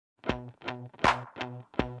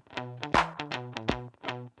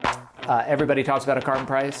Everybody talks about a carbon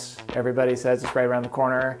price. Everybody says it's right around the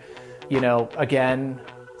corner. Again,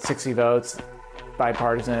 60 votes,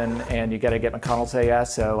 bipartisan, and you got to get McConnell to say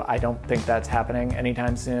yes. So I don't think that's happening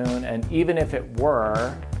anytime soon. And even if it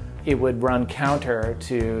were, it would run counter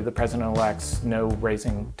to the president-elect's no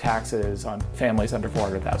raising taxes on families under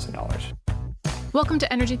 $400,000. Welcome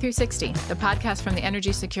to Energy 360, the podcast from the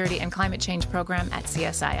Energy Security and Climate Change Program at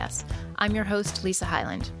CSIS. I'm your host, Lisa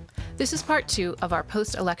Hyland. This is part 2 of our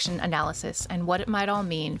post-election analysis and what it might all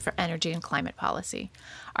mean for energy and climate policy.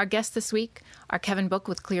 Our guests this week are Kevin Book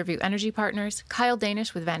with Clearview Energy Partners, Kyle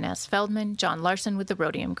Danish with Van Ness Feldman, John Larson with the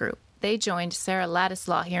Rhodium Group. They joined Sarah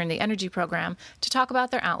Ladislaw here in the Energy Program to talk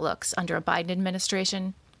about their outlooks under a Biden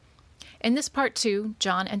administration. In this part 2,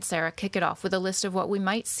 John and Sarah kick it off with a list of what we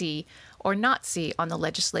might see or not see on the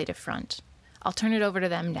legislative front. I'll turn it over to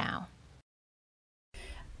them now.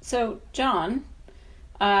 So, John,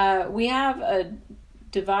 we have a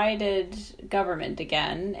divided government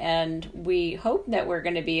again, and we hope that we're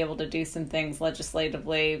going to be able to do some things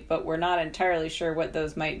legislatively, but we're not entirely sure what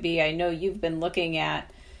those might be. I know you've been looking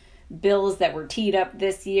at bills that were teed up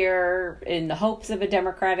this year in the hopes of a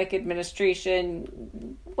Democratic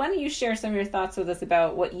administration. Why don't you share some of your thoughts with us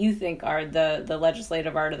about what you think are the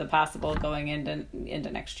legislative art of the possible going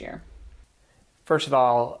into next year? First of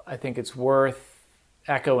all, I think it's worth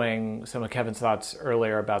echoing some of Kevin's thoughts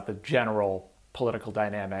earlier about the general political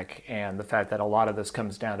dynamic and the fact that a lot of this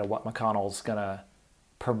comes down to what McConnell's going to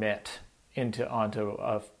permit onto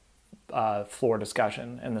a floor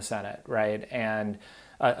discussion in the Senate, right? And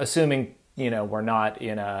assuming, we're not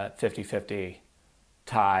in a 50-50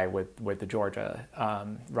 tie with the Georgia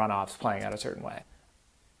runoffs playing out a certain way.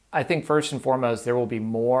 I think first and foremost, there will be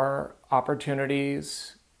more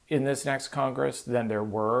opportunities in this next Congress than there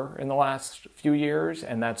were in the last few years,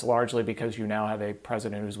 and that's largely because you now have a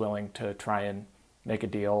president who's willing to try and make a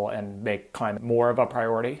deal and make climate more of a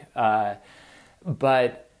priority.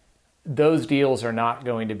 But those deals are not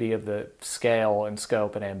going to be of the scale and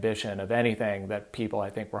scope and ambition of anything that people, I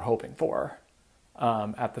think, were hoping for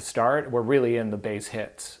at the start. We're really in the base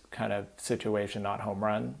hits kind of situation, not home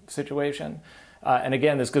run situation. And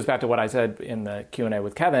again, this goes back to what I said in the Q&A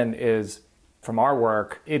with Kevin is, from our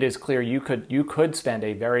work, it is clear you could spend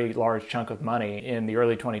a very large chunk of money in the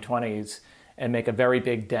early 2020s and make a very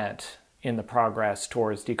big dent in the progress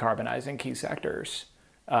towards decarbonizing key sectors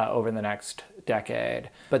over the next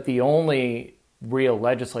decade. But the only real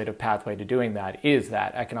legislative pathway to doing that is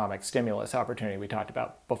that economic stimulus opportunity we talked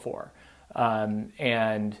about before.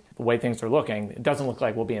 And the way things are looking, it doesn't look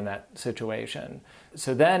like we'll be in that situation.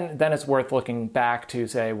 So then it's worth looking back to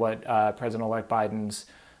say what President-elect Biden's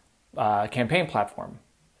campaign platform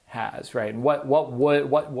has, right? And what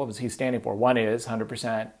was he standing for? One is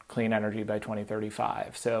 100% clean energy by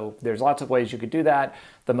 2035. So there's lots of ways you could do that.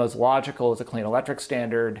 The most logical is a clean electric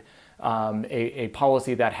standard, a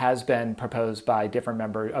policy that has been proposed by different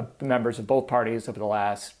members of both parties over the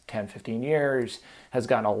last 10, 15 years, has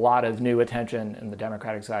gotten a lot of new attention in the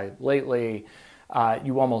Democratic side lately.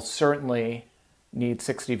 You almost certainly need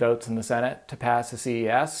 60 votes in the Senate to pass a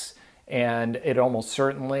CES. And it almost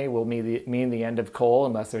certainly will mean the end of coal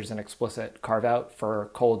unless there's an explicit carve-out for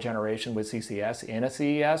coal generation with CCS in a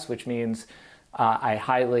CES, which means I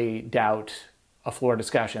highly doubt a floor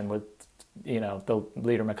discussion with the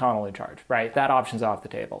leader McConnell in charge, right? That option's off the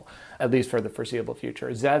table, at least for the foreseeable future.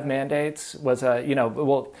 ZEV mandates was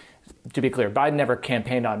to be clear, Biden never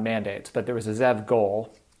campaigned on mandates, but there was a ZEV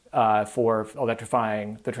goal for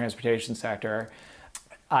electrifying the transportation sector.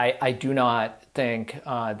 I do not think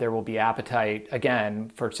there will be appetite,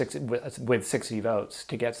 again, with 60 votes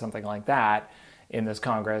to get something like that in this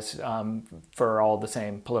Congress for all the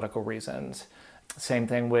same political reasons. Same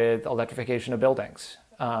thing with electrification of buildings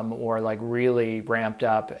or like really ramped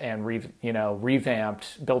up and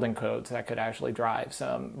revamped building codes that could actually drive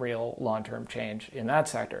some real long-term change in that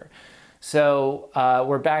sector. So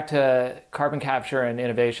we're back to carbon capture and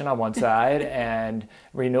innovation on one side and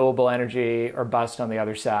renewable energy or bust on the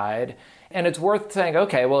other side. And it's worth saying,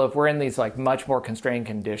 okay, well, if we're in these like much more constrained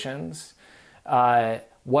conditions,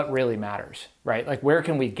 what really matters, right? Like where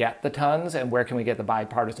can we get the tons and where can we get the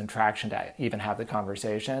bipartisan traction to even have the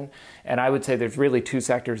conversation? And I would say there's really two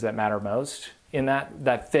sectors that matter most in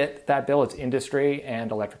that fit that bill. It's industry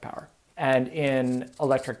and electric power. And in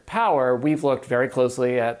electric power, we've looked very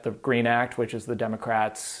closely at the GREEN Act, which is the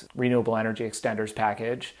Democrats' renewable energy extenders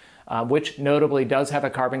package, which notably does have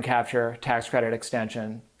a carbon capture tax credit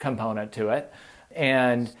extension component to it.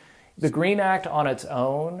 And the GREEN Act on its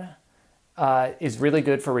own is really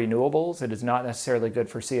good for renewables. It is not necessarily good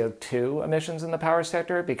for CO2 emissions in the power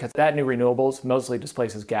sector because that new renewables mostly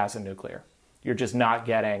displaces gas and nuclear. You're just not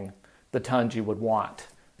getting the tons you would want.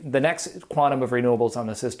 The next quantum of renewables on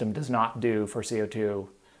the system does not do for CO2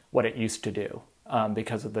 what it used to do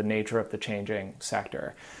because of the nature of the changing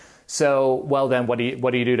sector. So, well, then what do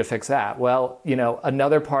you do to fix that? Well,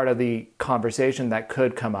 another part of the conversation that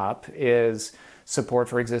could come up is support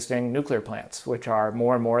for existing nuclear plants, which are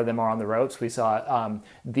more and more of them are on the ropes. We saw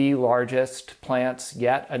the largest plants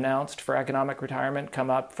yet announced for economic retirement come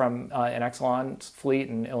up from an Exelon's fleet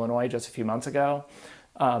in Illinois just a few months ago.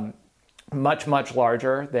 Much, much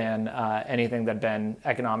larger than anything that had been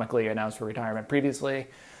economically announced for retirement previously.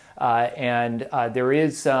 And there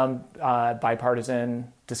is some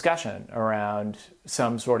bipartisan discussion around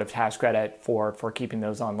some sort of tax credit for keeping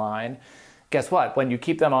those online. Guess what? When you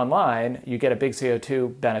keep them online, you get a big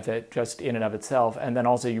CO2 benefit just in and of itself. And then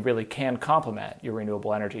also you really can complement your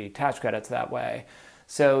renewable energy tax credits that way.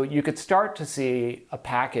 So you could start to see a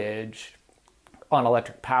package on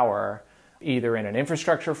electric power, either in an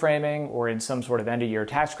infrastructure framing or in some sort of end-of-year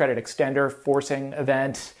tax credit extender forcing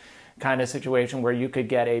event kind of situation where you could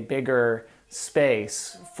get a bigger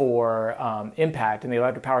space for impact in the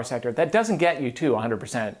electric power sector that doesn't get you to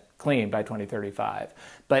 100% clean by 2035,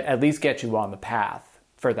 but at least get you on the path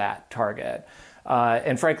for that target.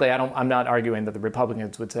 And frankly, I'm not arguing that the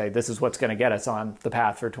Republicans would say this is what's going to get us on the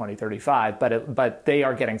path for 2035, but they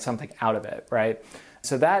are getting something out of it, right?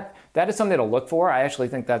 So that is something to look for. I actually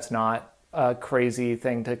think that's not a crazy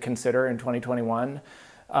thing to consider in 2021.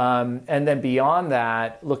 And then beyond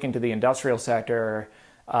that, looking to the industrial sector,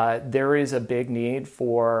 there is a big need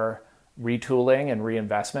for retooling and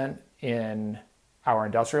reinvestment in our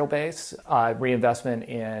industrial base, reinvestment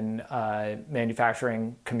in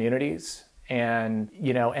manufacturing communities, and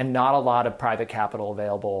not a lot of private capital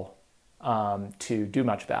available to do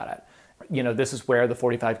much about it. This is where the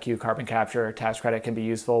 45Q carbon capture tax credit can be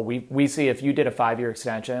useful. We see if you did a 5-year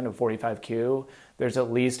extension of 45Q, there's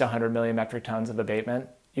at least 100 million metric tons of abatement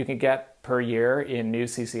you can get per year in new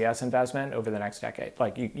CCS investment over the next decade.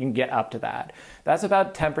 Like you can get up to that. That's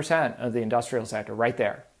about 10% of the industrial sector right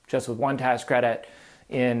there, just with one tax credit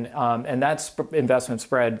in, and that's investment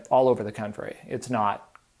spread all over the country. It's not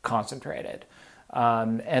concentrated.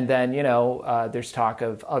 And then, there's talk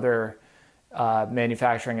of other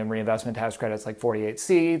manufacturing and reinvestment tax credits like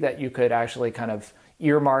 48C that you could actually kind of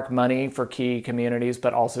earmark money for key communities,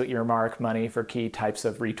 but also earmark money for key types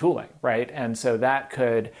of retooling, right? And so that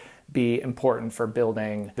could be important for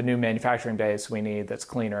building the new manufacturing base we need that's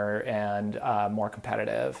cleaner and more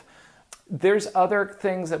competitive. There's other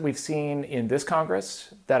things that we've seen in this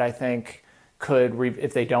Congress that I think could,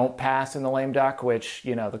 if they don't pass in the lame duck, which,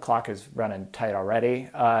 the clock is running tight already,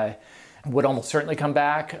 would almost certainly come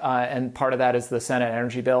back. And part of that is the Senate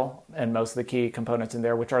energy bill and most of the key components in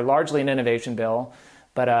there, which are largely an innovation bill.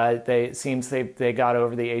 But they got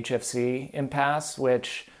over the HFC impasse,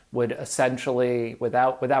 which would essentially,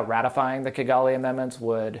 without ratifying the Kigali amendments,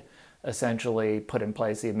 would essentially put in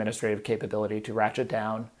place the administrative capability to ratchet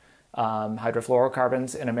down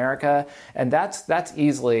hydrofluorocarbons in America. And that's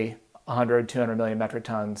easily 100, 200 million metric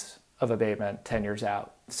tons of abatement 10 years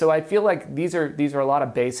out. So I feel like these are a lot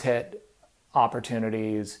of base hit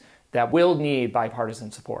opportunities that will need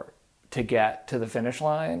bipartisan support to get to the finish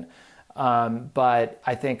line. But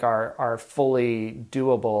I think are fully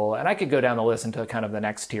doable. And I could go down the list into kind of the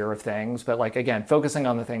next tier of things, but again, focusing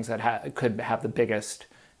on the things that could have the biggest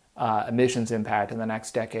emissions impact in the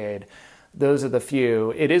next decade. Those are the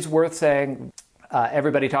few. It is worth saying,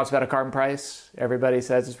 everybody talks about a carbon price. Everybody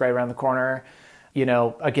says it's right around the corner.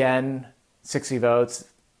 Again, 60 votes,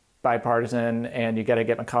 bipartisan, and you got to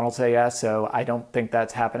get McConnell to say yes. So I don't think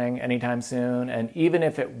that's happening anytime soon. And even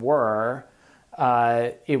if it were,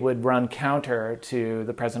 it would run counter to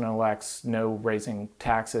the president-elect's no raising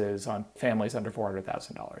taxes on families under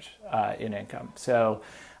 $400,000 in income. So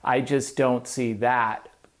I just don't see that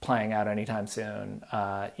playing out anytime soon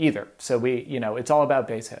either. So it's all about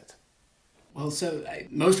base hits. Well, so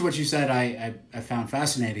most of what you said I found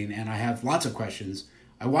fascinating, and I have lots of questions.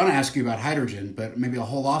 I want to ask you about hydrogen, but maybe I'll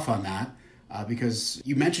hold off on that because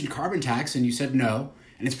you mentioned carbon tax and you said no,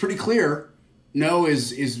 and it's pretty clear no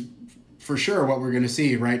is for sure what we're going to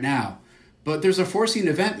see right now. But there's a foreseen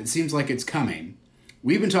event that seems like it's coming.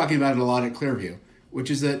 We've been talking about it a lot at Clearview,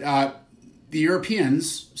 which is that the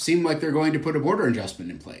Europeans seem like they're going to put a border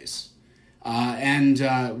adjustment in place. And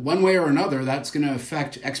one way or another, that's going to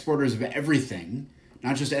affect exporters of everything,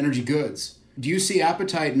 not just energy goods. Do you see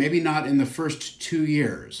appetite, maybe not in the first 2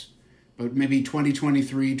 years, but maybe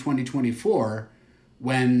 2023, 2024,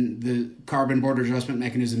 when the carbon border adjustment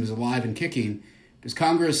mechanism is alive and kicking, does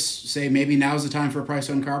Congress say maybe now's the time for a price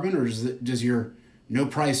on carbon, or does your no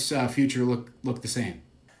price future look the same?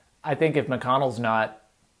 I think if McConnell's not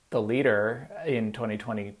the leader in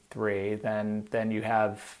 2023, then you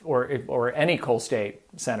have, or any coal state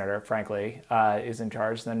senator, frankly, is in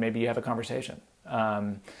charge, then maybe you have a conversation.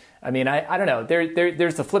 I mean, I don't know.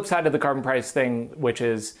 There's the flip side of the carbon price thing, which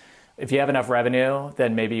is if you have enough revenue,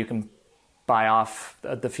 then maybe you can buy off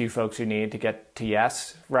the few folks you need to get to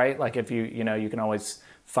yes, right? Like if you can always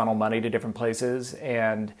funnel money to different places.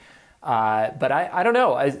 And but I don't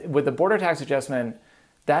know. With the border tax adjustment,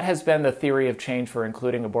 that has been the theory of change for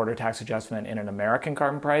including a border tax adjustment in an American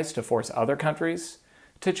carbon price to force other countries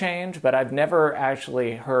to change. But I've never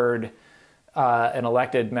actually heard an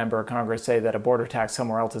elected member of Congress say that a border tax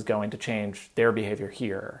somewhere else is going to change their behavior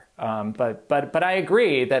here. But I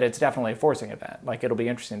agree that it's definitely a forcing event. Like, it'll be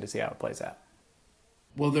interesting to see how it plays out.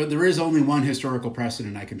 Well, there is only one historical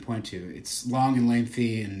precedent I can point to. It's long and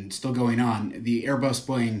lengthy and still going on. The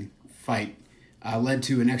Airbus-Boeing fight led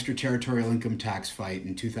to an extraterritorial income tax fight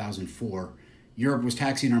in 2004. Europe was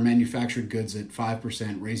taxing our manufactured goods at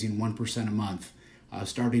 5%, raising 1% a month,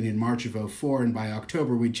 starting in March of 2004, and by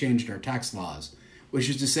October we changed our tax laws, which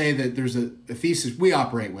is to say that there's a thesis we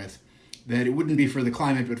operate with, that it wouldn't be for the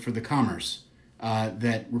climate but for the commerce,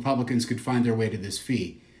 that Republicans could find their way to this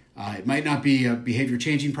fee. It might not be a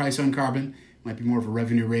behavior-changing price on carbon, it might be more of a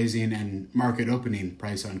revenue-raising and market-opening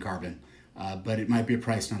price on carbon, but it might be a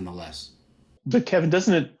price nonetheless. But Kevin,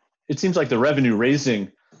 doesn't it seems like the revenue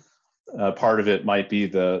raising part of it might be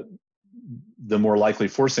the more likely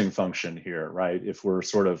forcing function here, right? If we're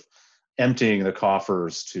sort of emptying the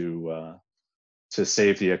coffers to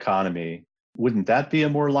save the economy, wouldn't that be a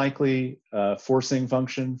more likely forcing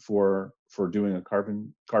function for doing a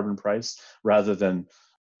carbon price rather than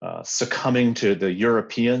succumbing to the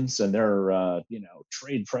Europeans and their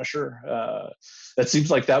trade pressure? That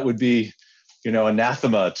seems like that would be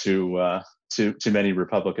anathema to many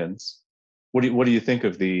Republicans. What do you think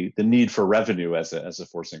of the need for revenue as a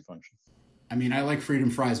forcing function? I mean, I like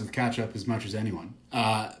freedom fries with ketchup as much as anyone.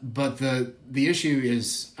 But the issue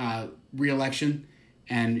is re-election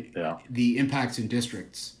and the impacts in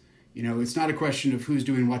districts. It's not a question of who's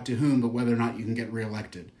doing what to whom, but whether or not you can get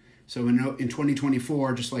re-elected. So in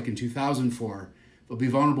 2024, just like in 2004, there'll be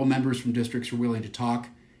vulnerable members from districts who are willing to talk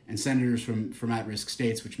and senators from at-risk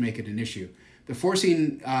states, which make it an issue. The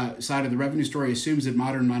forcing side of the revenue story assumes that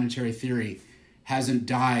modern monetary theory hasn't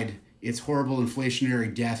died its horrible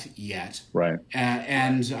inflationary death yet. Right.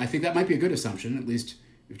 And I think that might be a good assumption, at least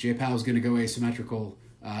if Jay Powell is going to go asymmetrical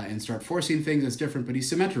and start forcing things, that's different, but he's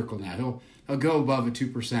symmetrical now. He'll go above a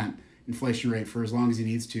 2% inflation rate for as long as he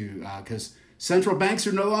needs to, because central banks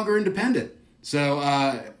are no longer independent.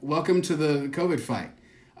 So welcome to the COVID fight.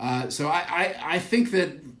 So I think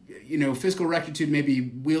that fiscal rectitude may be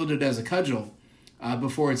wielded as a cudgel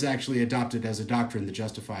before it's actually adopted as a doctrine that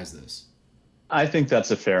justifies this. I think that's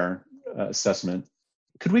a fair assessment.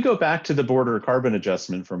 Could we go back to the border carbon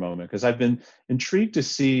adjustment for a moment? Because I've been intrigued to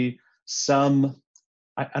see some,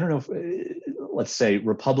 I don't know, let's say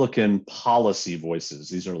Republican policy voices.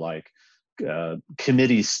 These are like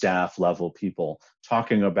committee staff level people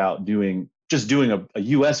talking about doing a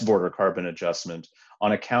U.S. border carbon adjustment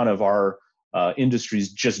on account of our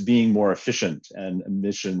industries just being more efficient and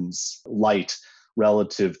emissions light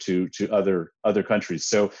relative to other countries.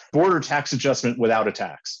 So border tax adjustment without a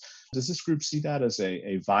tax. Does this group see that as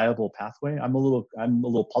a viable pathway? I'm a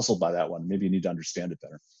little puzzled by that one. Maybe you need to understand it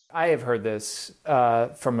better. I have heard this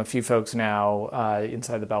from a few folks now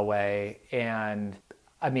inside the Beltway, and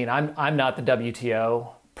I mean, I'm not the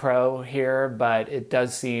WTO pro here, but it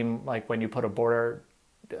does seem like when you put a border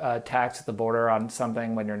tax at the border on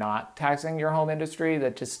something when you're not taxing your home industry,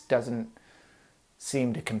 that just doesn't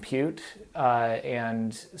seem to compute.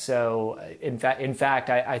 And so, in fact,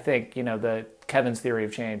 I think the Kevin's theory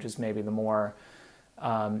of change is maybe the more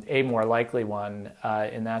likely one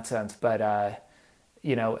in that sense. But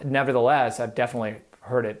nevertheless, I've definitely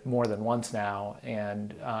heard it more than once now,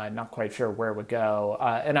 and not quite sure where it would go.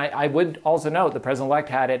 And I would also note the president-elect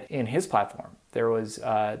had it in his platform. There was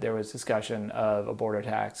discussion of a border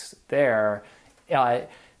tax there,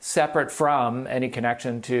 separate from any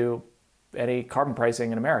connection to any carbon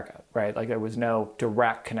pricing in America, right? Like there was no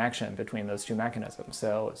direct connection between those two mechanisms.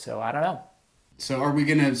 So I don't know. So are we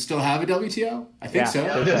going to still have a WTO? I think so.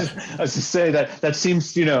 I was to say that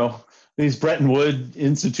seems, these Bretton Woods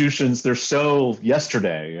institutions, they're so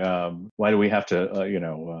yesterday. Why do we have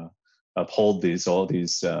to, uphold all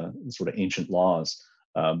these sort of ancient laws?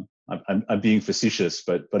 I'm being facetious,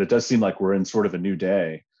 but it does seem like we're in sort of a new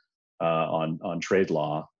day. on trade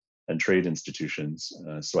law and trade institutions.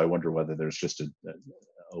 So I wonder whether there's just a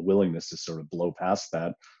willingness to sort of blow past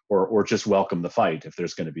that, or just welcome the fight if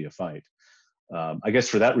there's going to be a fight. I guess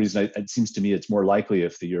for that reason, it seems to me it's more likely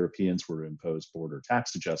if the Europeans were to impose border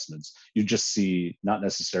tax adjustments, you just see not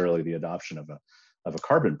necessarily the adoption of a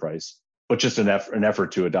carbon price, but just an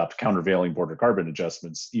effort to adopt countervailing border carbon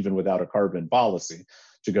adjustments, even without a carbon policy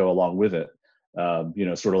to go along with it.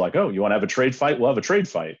 Sort of like, oh, you want to have a trade fight? We'll have a trade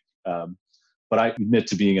fight. But I admit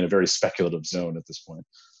to being in a very speculative zone at this point.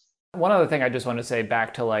 One other thing I just want to say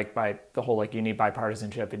back to the whole you need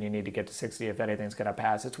bipartisanship and you need to get to 60 if anything's going to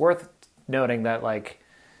pass. It's worth noting that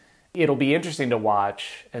it'll be interesting to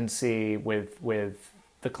watch and see with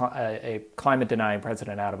a climate denying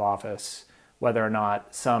president out of office whether or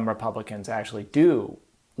not some Republicans actually do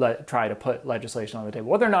try to put legislation on the table,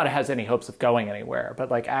 whether or not it has any hopes of going anywhere.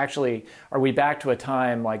 But actually, are we back to a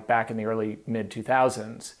time back in the early mid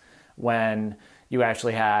 2000s when you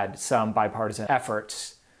actually had some bipartisan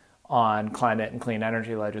efforts on climate and clean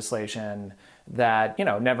energy legislation that,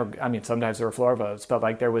 sometimes there were floor votes,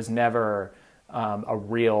 but there was never a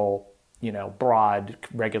real, broad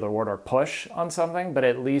regular order push on something, but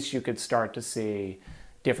at least you could start to see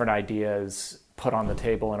different ideas put on the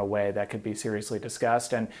table in a way that could be seriously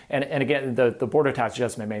discussed. And again, the border tax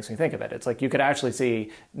adjustment makes me think of it. It's you could actually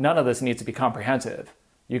see none of this needs to be comprehensive.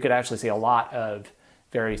 You could actually see a lot of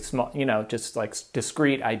very small, just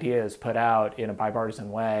discrete ideas put out in a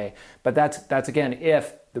bipartisan way. But that's again,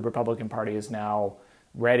 if the Republican Party is now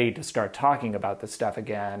ready to start talking about this stuff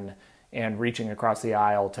again and reaching across the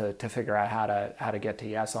aisle to figure out how to get to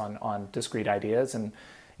yes on discrete ideas. And,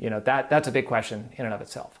 that's a big question in and of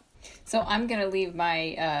itself. So I'm going to leave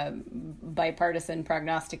my bipartisan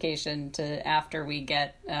prognostication to after we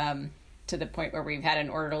get to the point where we've had an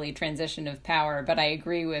orderly transition of power. But I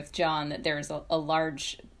agree with John that there's a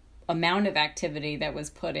large amount of activity that was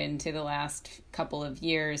put into the last couple of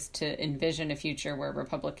years to envision a future where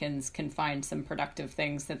Republicans can find some productive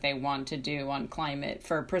things that they want to do on climate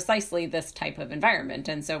for precisely this type of environment.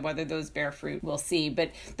 And so whether those bear fruit, we'll see.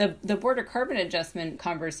 But the border carbon adjustment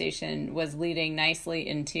conversation was leading nicely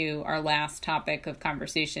into our last topic of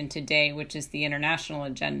conversation today, which is the international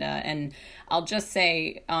agenda. And I'll just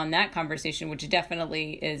say on that conversation, which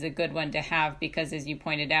definitely is a good one to have, because as you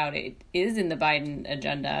pointed out, it is in the Biden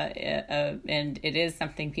agenda, and it is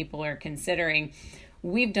something people are considering.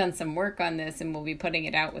 We've done some work on this and we'll be putting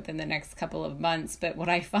it out within the next couple of months. But what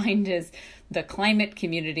I find is the climate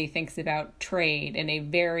community thinks about trade in a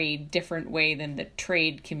very different way than the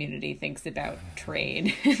trade community thinks about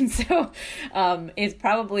trade. And so it's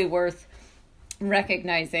probably worth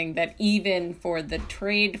recognizing that even for the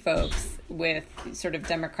trade folks with sort of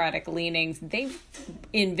democratic leanings, they've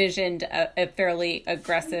envisioned a fairly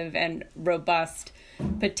aggressive and robust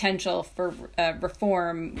potential for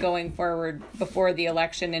reform going forward before the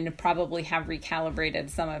election, and probably have recalibrated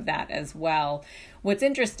some of that as well. What's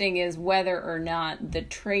interesting is whether or not the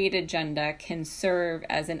trade agenda can serve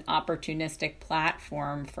as an opportunistic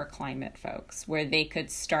platform for climate folks, where they could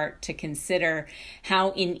start to consider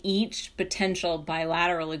how in each potential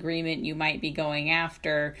bilateral agreement you might be going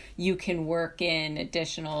after, you can work in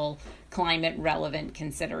additional climate relevant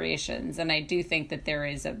considerations. And I do think that there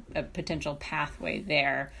is a potential pathway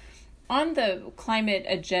there. On the climate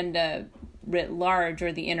agenda writ large,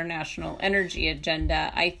 or the international energy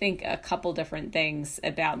agenda, I think a couple different things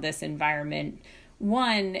about this environment.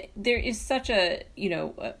 One, there is such an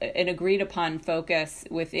agreed upon focus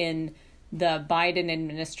within the Biden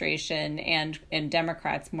administration and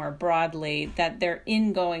Democrats more broadly that their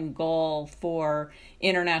ingoing goal for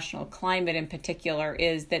international climate in particular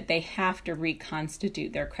is that they have to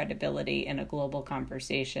reconstitute their credibility in a global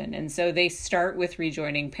conversation. And so they start with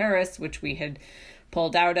rejoining Paris, which we had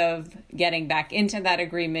pulled out of. Getting back into that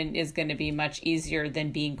agreement is going to be much easier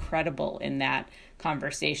than being credible in that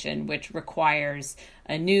conversation, which requires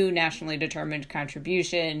a new nationally determined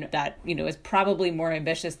contribution that, is probably more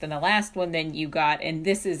ambitious than the last one than you got. And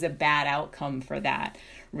this is a bad outcome for that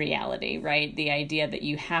reality, right? The idea that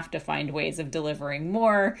you have to find ways of delivering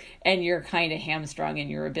more, and you're kind of hamstrung in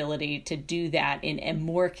your ability to do that in a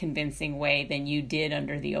more convincing way than you did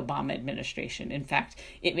under the Obama administration. In fact,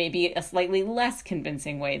 it may be a slightly less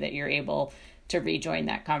convincing way that you're able to rejoin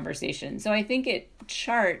that conversation. So I think it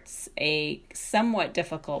charts a somewhat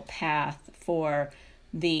difficult path for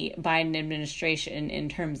the Biden administration in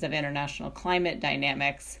terms of international climate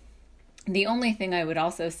dynamics. The only thing I would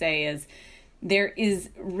also say is there is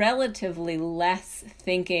relatively less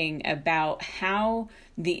thinking about how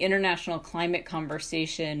the international climate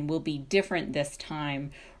conversation will be different this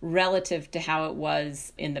time relative to how it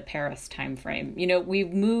was in the Paris timeframe. You know,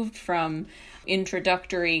 we've moved from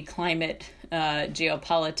introductory climate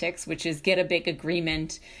geopolitics, which is get a big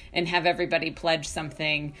agreement and have everybody pledge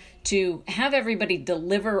something, to have everybody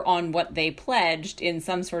deliver on what they pledged in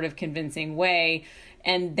some sort of convincing way.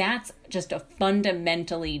 And that's just a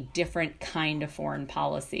fundamentally different kind of foreign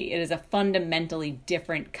policy. It is a fundamentally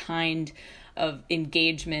different kind of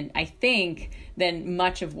engagement, I think, than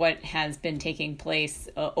much of what has been taking place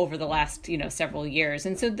over the last, several years.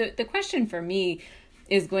 And so the question for me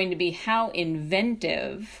is going to be how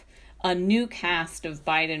inventive a new cast of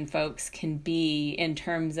Biden folks can be in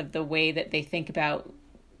terms of the way that they think about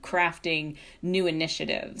crafting new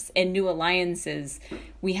initiatives and new alliances.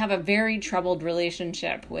 We have a very troubled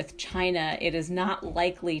relationship with China. It is not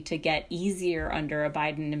likely to get easier under a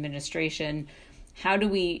Biden administration. How do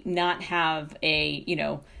we not have a,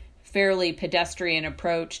 fairly pedestrian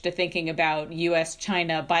approach to thinking about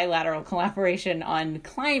U.S.-China bilateral collaboration on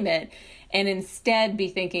climate, and instead be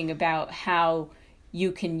thinking about how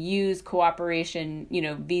you can use cooperation,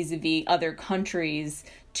 vis-a-vis other countries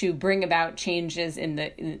to bring about changes in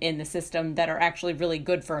the system that are actually really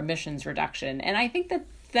good for emissions reduction. And I think that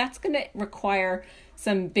that's going to require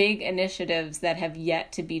some big initiatives that have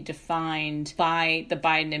yet to be defined by the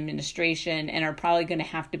Biden administration and are probably going to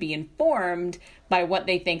have to be informed by what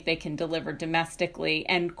they think they can deliver domestically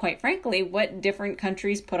and, quite frankly, what different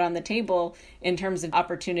countries put on the table in terms of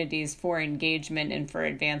opportunities for engagement and for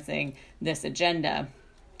advancing this agenda.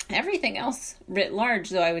 Everything else writ large,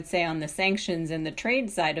 though, I would say on the sanctions and the trade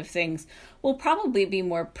side of things will probably be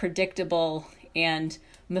more predictable and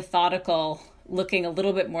methodical, looking a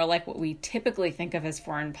little bit more like what we typically think of as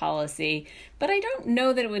foreign policy. But I don't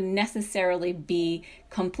know that it would necessarily be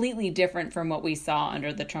completely different from what we saw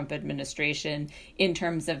under the Trump administration in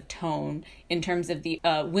terms of tone, in terms of the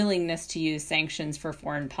willingness to use sanctions for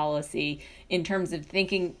foreign policy, in terms of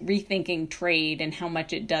rethinking trade and how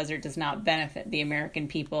much it does or does not benefit the American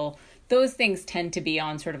people. Those things tend to be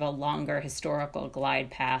on sort of a longer historical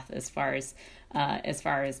glide path as far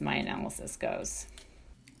as my analysis goes.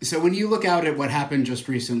 So when you look out at what happened just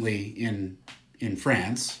recently in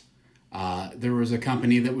France, there was a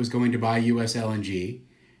company that was going to buy U.S. LNG,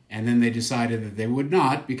 and then they decided that they would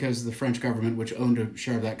not because the French government, which owned a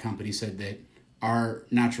share of that company, said that our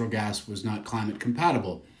natural gas was not climate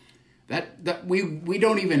compatible. That we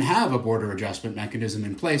don't even have a border adjustment mechanism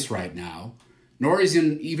in place right now, nor is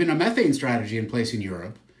even a methane strategy in place in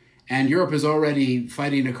Europe. And Europe is already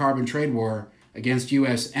fighting a carbon trade war against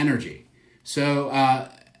U.S. energy. So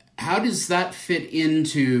how does that fit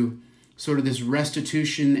into sort of this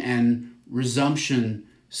restitution and resumption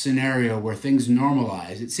scenario where things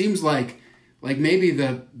normalize? It seems like maybe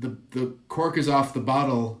the cork is off the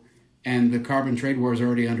bottle and the carbon trade war is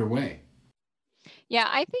already underway. Yeah,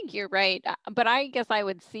 I think you're right. But I guess I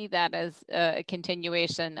would see that as a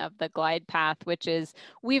continuation of the glide path, which is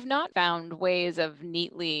we've not found ways of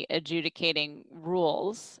neatly adjudicating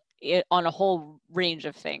rules on a whole range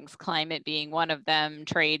of things, climate being one of them,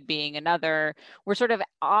 trade being another. We're sort of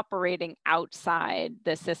operating outside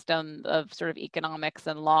the system of sort of economics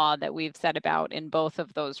and law that we've set about in both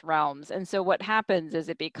of those realms. And so what happens is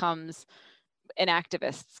it becomes an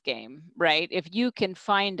activist's game, right? If you can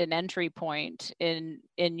find an entry point in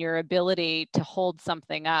your ability to hold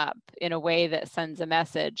something up in a way that sends a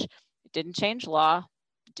message, it didn't change law,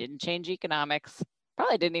 didn't change economics,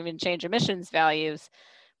 probably didn't even change emissions values,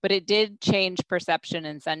 but it did change perception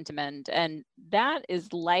and sentiment. And that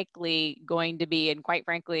is likely going to be, and quite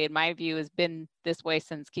frankly, in my view, has been this way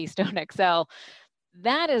since Keystone XL.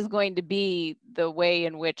 That is going to be the way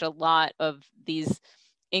in which a lot of these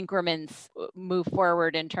increments move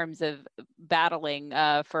forward in terms of battling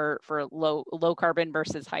for low carbon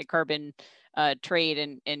versus high carbon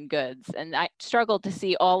trade in goods. And I struggle to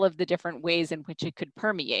see all of the different ways in which it could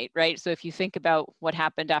permeate, right? So if you think about what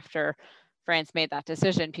happened after France made that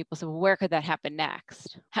decision, people said, well, where could that happen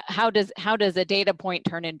next? How does a data point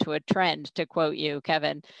turn into a trend, to quote you,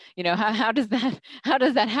 Kevin? How does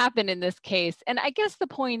that happen in this case? And I guess the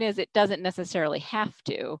point is it doesn't necessarily have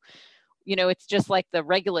to. It's just like the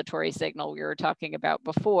regulatory signal we were talking about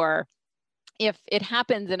before. If it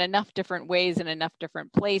happens in enough different ways in enough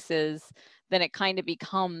different places, then it kind of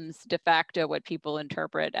becomes de facto what people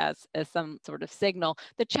interpret as some sort of signal.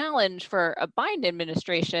 The challenge for a Biden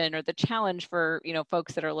administration, or the challenge for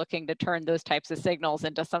folks that are looking to turn those types of signals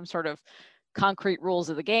into some sort of concrete rules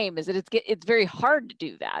of the game is that it's very hard to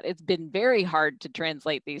do that. It's been very hard to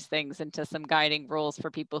translate these things into some guiding rules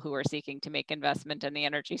for people who are seeking to make investment in the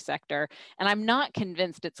energy sector. And I'm not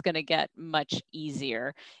convinced it's going to get much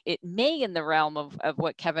easier. It may in the realm of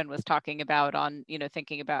what Kevin was talking about on,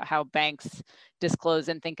 thinking about how banks disclose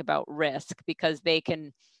and think about risk, because they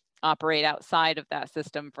can operate outside of that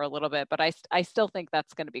system for a little bit. But I still think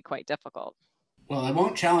that's going to be quite difficult. Well, I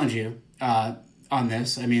won't challenge you on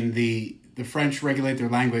this. I mean, the French regulate their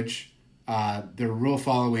language, their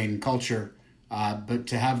rule-following culture, but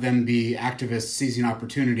to have them be activists seizing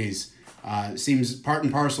opportunities seems part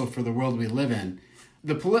and parcel for the world we live in.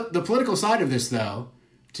 The political side of this, though,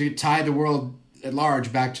 to tie the world at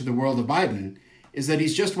large back to the world of Biden, is that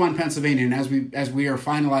he's just won Pennsylvania, and as we are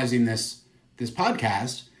finalizing this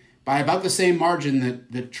podcast, by about the same margin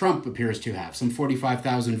that Trump appears to have, some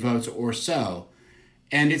 45,000 votes or so.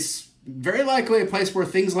 And it's very likely a place where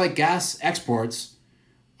things like gas exports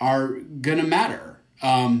are going to matter.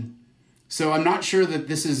 So I'm not sure that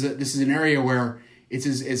this is an area where it's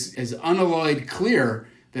as unalloyed clear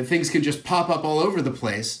that things can just pop up all over the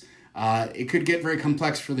place. It could get very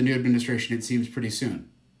complex for the new administration, it seems, pretty soon.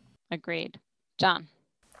 Agreed. John?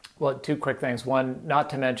 Well, two quick things. One, not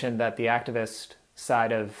to mention that the activist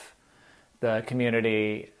side of the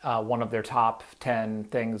community, one of their top 10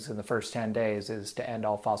 things in the first 10 days is to end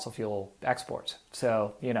all fossil fuel exports.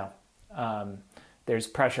 So, there's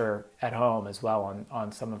pressure at home as well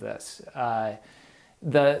on some of this.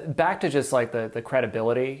 Back to just like the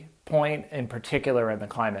credibility point, in particular in the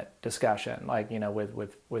climate discussion, like,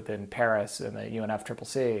 within Paris and the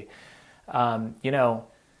UNFCCC,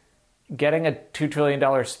 getting a $2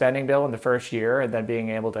 trillion spending bill in the first year and then being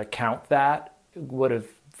able to count that would have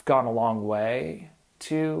gone a long way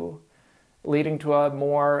to leading to a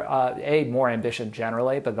more ambition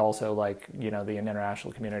generally, but also the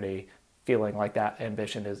international community feeling like that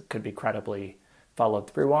ambition could be credibly followed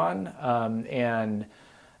through on. And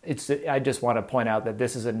I just want to point out that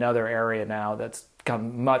this is another area now that's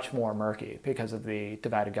become much more murky because of the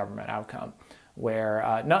divided government outcome,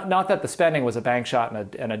 where not that the spending was a bank shot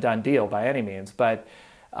and a done deal by any means, but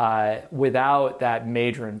without that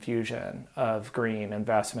major infusion of green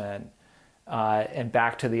investment and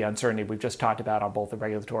back to the uncertainty we've just talked about on both the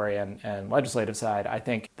regulatory and legislative side, I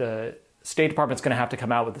think the State Department's going to have to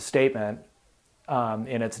come out with a statement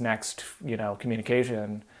in its next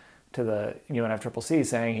communication to the UNFCCC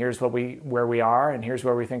saying here's where we are and here's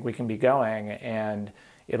where we think we can be going, and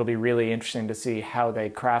it'll be really interesting to see how they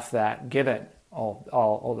craft that given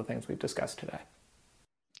all the things we've discussed today.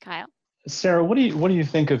 Kyle? Sarah, what do you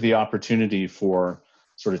think of the opportunity for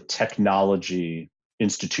sort of technology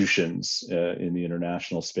institutions in the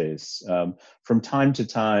international space? From time to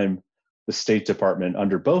time, the State Department,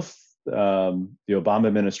 under both the Obama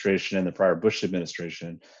administration and the prior Bush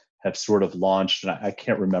administration, have sort of launched, and I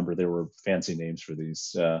can't remember, there were fancy names for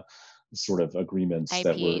these sort of agreements.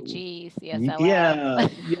 IPAG, CSLL. Yeah,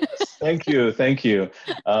 yes, thank you.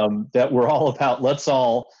 That were all about let's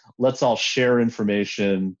all share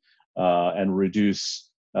information and reduce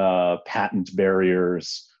patent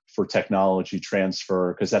barriers for technology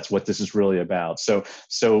transfer, because that's what this is really about. So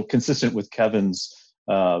consistent with Kevin's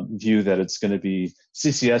view that it's going to be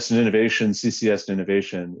CCS and innovation,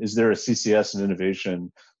 is there a CCS and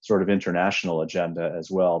innovation sort of international agenda as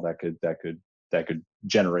well that could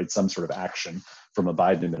generate some sort of action from a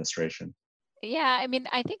Biden administration? Yeah, I mean,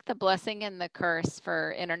 I think the blessing and the curse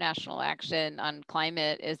for international action on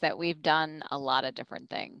climate is that we've done a lot of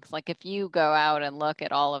different things. Like if you go out and look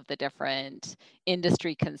at all of the different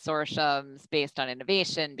industry consortiums based on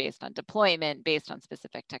innovation, based on deployment, based on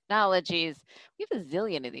specific technologies, we have a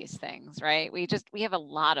zillion of these things, right? We have a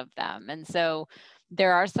lot of them. And so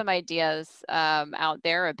there are some ideas out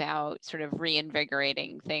there about sort of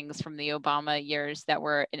reinvigorating things from the Obama years that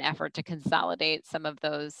were an effort to consolidate some of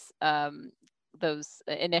those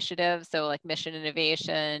initiatives. So like Mission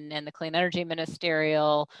Innovation and the Clean Energy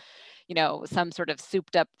Ministerial, some sort of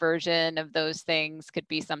souped up version of those things could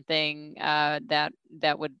be something that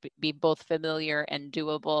would be both familiar and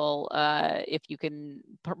doable if you can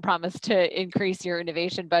promise to increase your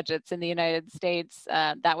innovation budgets in the United States.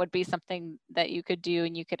 That would be something that you could do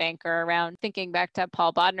and you could anchor around. Thinking back to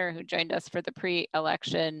Paul Bodnar, who joined us for the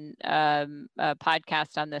pre-election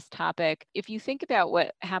podcast on this topic, if you think about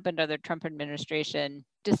what happened under the Trump administration,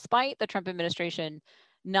 despite the Trump administration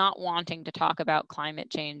not wanting to talk about climate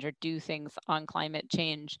change or do things on climate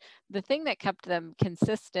change. The thing that kept them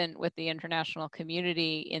consistent with the international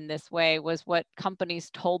community in this way was what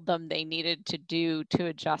companies told them they needed to do to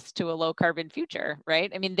adjust to a low carbon future,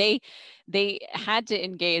 right? I mean, they had to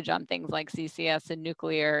engage on things like CCS and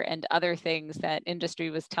nuclear and other things that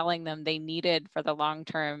industry was telling them they needed for the long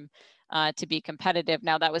term to be competitive.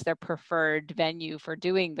 Now, that was their preferred venue for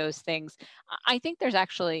doing those things. I think there's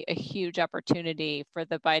actually a huge opportunity for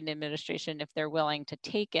the Biden administration, if they're willing to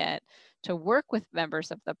take it, to work with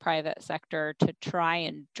members of the private sector to try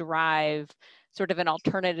and drive sort of an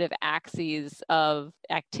alternative axis of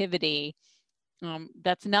activity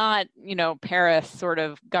that's not, Paris sort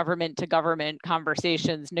of government to government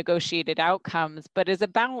conversations, negotiated outcomes, but is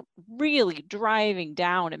about really driving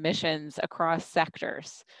down emissions across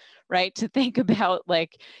sectors, right? To think about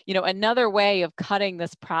another way of cutting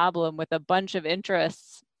this problem with a bunch of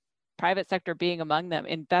interests, private sector being among them,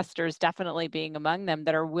 investors definitely being among them,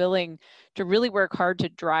 that are willing to really work hard to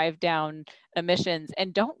drive down emissions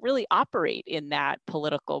and don't really operate in that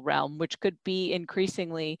political realm, which could be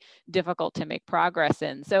increasingly difficult to make progress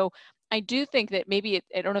in. So I do think that maybe,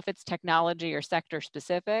 I don't know if it's technology or sector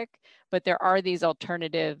specific, but there are these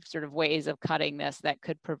alternative sort of ways of cutting this that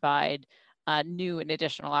could provide new and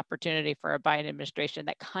additional opportunity for a Biden administration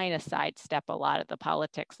that kind of sidestep a lot of the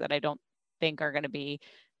politics that I don't think are going to be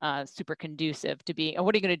super conducive to being. And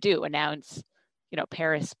what are you going to do? Announce,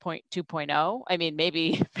 Paris 2.0? I mean,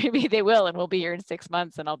 maybe they will, and we'll be here in 6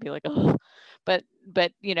 months, and I'll be like, oh, but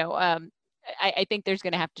I think there's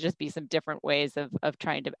going to have to just be some different ways of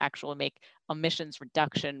trying to actually make emissions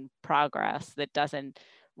reduction progress that doesn't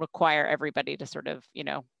require everybody to sort of,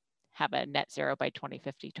 have a net zero by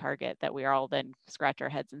 2050 target that we all then scratch our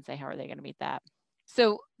heads and say, how are they going to meet that?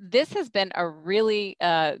 So this has been a really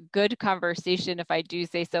good conversation, if I do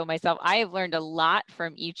say so myself. I have learned a lot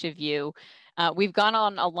from each of you. We've gone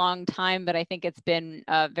on a long time, but I think it's been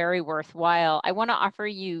very worthwhile. I want to offer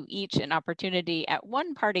you each an opportunity at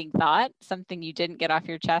one parting thought, something you didn't get off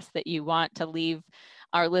your chest that you want to leave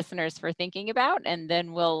our listeners for thinking about, and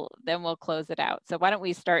then we'll close it out. So why don't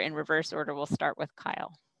we start in reverse order? We'll start with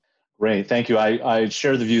Kyle. Great, thank you. I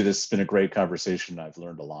share the view this has been a great conversation. I've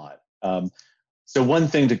learned a lot. So one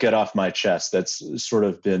thing to get off my chest that's sort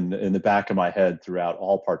of been in the back of my head throughout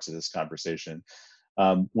all parts of this conversation,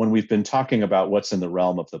 when we've been talking about what's in the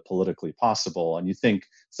realm of the politically possible, and you think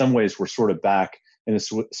some ways we're sort of back in a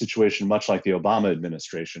situation much like the Obama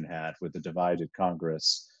administration had with the divided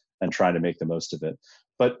Congress and trying to make the most of it.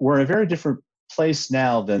 But we're in a very different place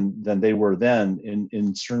now than they were then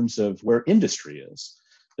in terms of where industry is.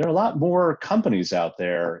 There are a lot more companies out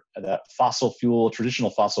there, that traditional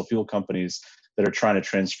fossil fuel companies that are trying to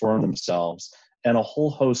transform themselves, and a whole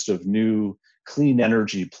host of new clean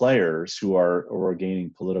energy players who are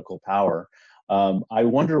gaining political power. I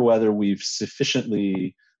wonder whether we've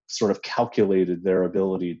sufficiently sort of calculated their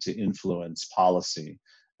ability to influence policy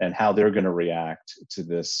and how they're going to react to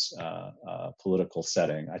this political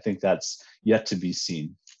setting. I think that's yet to be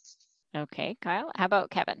seen. Okay, Kyle, how about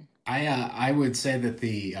Kevin? I would say that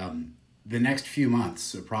the next few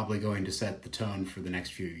months are probably going to set the tone for the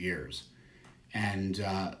next few years. And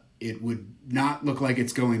it would not look like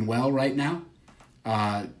it's going well right now.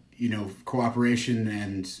 Cooperation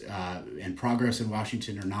and progress in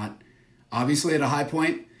Washington are not obviously at a high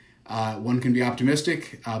point. One can be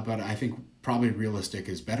optimistic, but I think probably realistic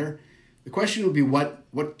is better. The question would be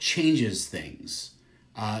what changes things.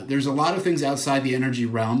 There's a lot of things outside the energy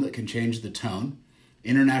realm that can change the tone.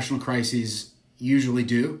 International crises usually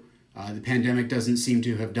do. The pandemic doesn't seem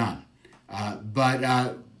to have done.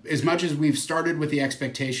 But as much as we've started with the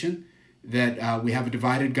expectation that we have a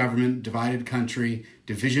divided government, divided country,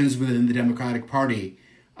 divisions within the Democratic Party,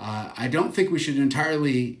 I don't think we should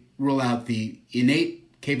entirely rule out the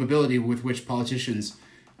innate capability with which politicians,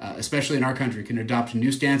 especially in our country, can adopt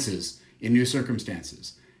new stances in new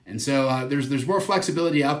circumstances. And so there's more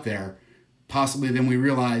flexibility out there, possibly than we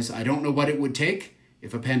realize. I don't know what it would take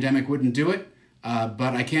if a pandemic wouldn't do it,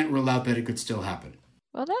 but I can't rule out that it could still happen.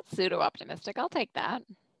 Well, that's pseudo-optimistic. I'll take that.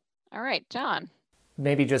 All right, John.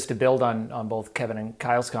 Maybe just to build on both Kevin and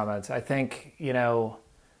Kyle's comments, I think,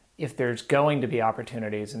 if there's going to be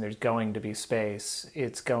opportunities and there's going to be space,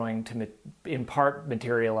 it's going to in part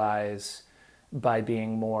materialize by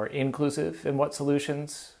being more inclusive in what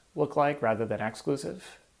solutions look like rather than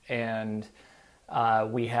exclusive. And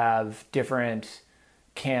we have different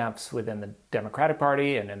camps within the Democratic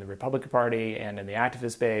Party and in the Republican Party and in the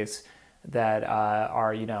activist base that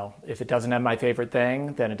are, if it doesn't have my favorite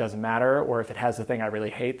thing, then it doesn't matter. Or if it has the thing I really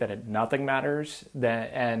hate, then nothing matters.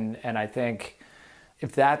 And I think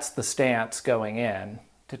if that's the stance going in,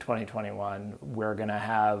 to 2021, we're going to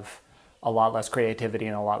have a lot less creativity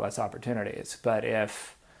and a lot less opportunities. But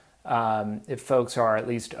if folks are at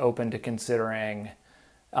least open to considering,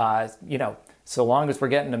 so long as we're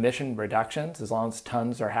getting emission reductions, as long as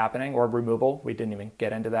tons are happening, or removal, we didn't even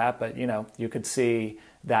get into that, but you could see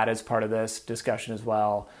that as part of this discussion as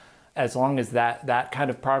well. As long as that kind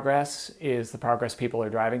of progress is the progress people are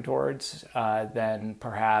driving towards, then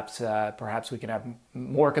perhaps we can have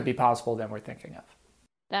more could be possible than we're thinking of.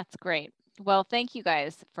 That's great. Well, thank you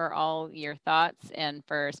guys for all your thoughts and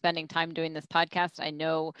for spending time doing this podcast. I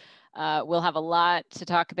know we'll have a lot to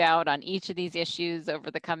talk about on each of these issues over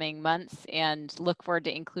the coming months, and look forward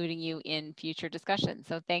to including you in future discussions.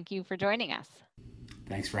 So thank you for joining us.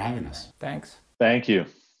 Thanks for having us. Thanks. Thank you.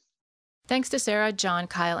 Thanks to Sarah, John,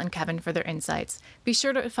 Kyle, and Kevin for their insights. Be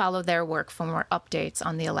sure to follow their work for more updates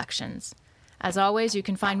on the elections. As always, you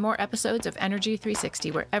can find more episodes of Energy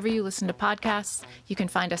 360 wherever you listen to podcasts. You can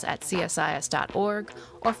find us at csis.org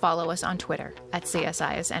or follow us on Twitter at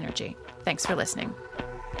CSIS Energy. Thanks for listening.